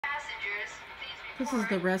This is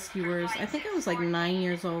The Rescuers. I think I was like 9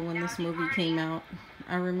 years old when this movie came out.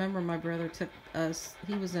 I remember my brother took us.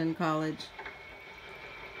 He was in college.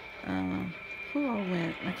 Who all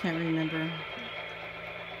went? I can't remember.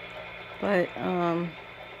 But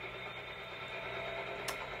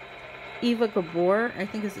Eva Gabor, I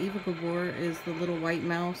think it's Eva Gabor, is the little white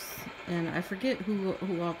mouse, and I forget who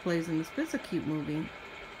all plays in this, but it's a cute movie.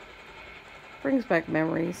 Brings back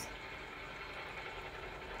memories.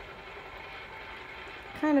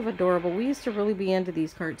 Kind of adorable. We used to really be into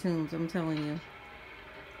these cartoons, I'm telling you.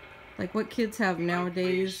 Like what kids have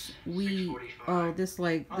nowadays, this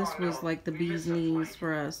was like the bee's knees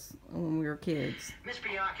for us when we were kids. Miss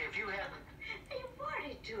Bianca, if you hadn't... You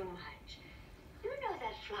worry too much. You know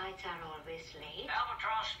that flights are always late.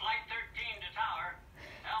 Albatross Flight 13 to Tower.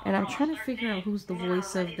 And I'm trying to figure out who's the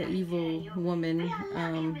voice of the evil woman. Mr.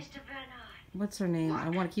 Bernard. What's her name?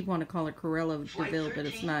 I keep wanting to call her Cruella DeVille, but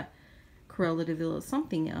it's not Cruella DeVille. It's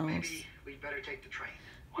something else. Maybe we'd better take the train.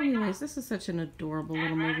 Anyways, this is such an adorable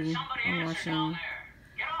little movie. I'm washing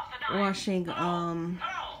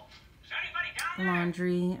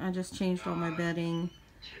laundry. I just changed all my bedding,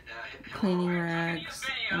 cleaning rags,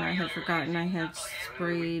 and I had forgotten I had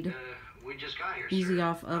sprayed Easy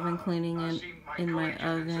Off oven cleaning in my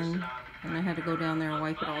oven, and I had to go down there and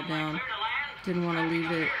wipe it all down. Didn't want to leave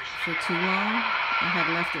it for too long. I had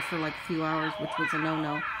left it for like a few hours, which was a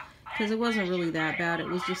no-no, because it wasn't really that bad. It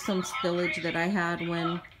was just some spillage that I had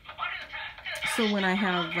when I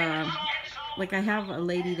have like I have a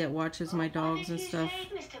lady that watches my dogs and stuff,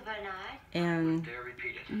 and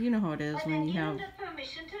you know how it is when you have,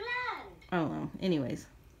 I don't know, anyways,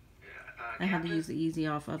 I had to use the Easy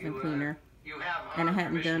Off oven cleaner, and I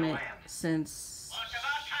hadn't done it since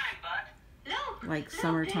like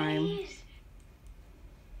summertime.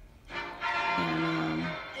 And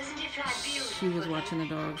she was watching the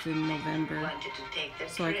dogs in November,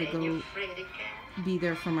 so I could go be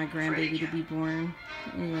there for my grandbaby to be born.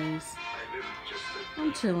 Anyways,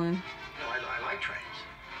 I'm chilling. I like trains.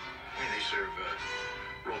 I mean, they serve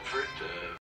roll fruit,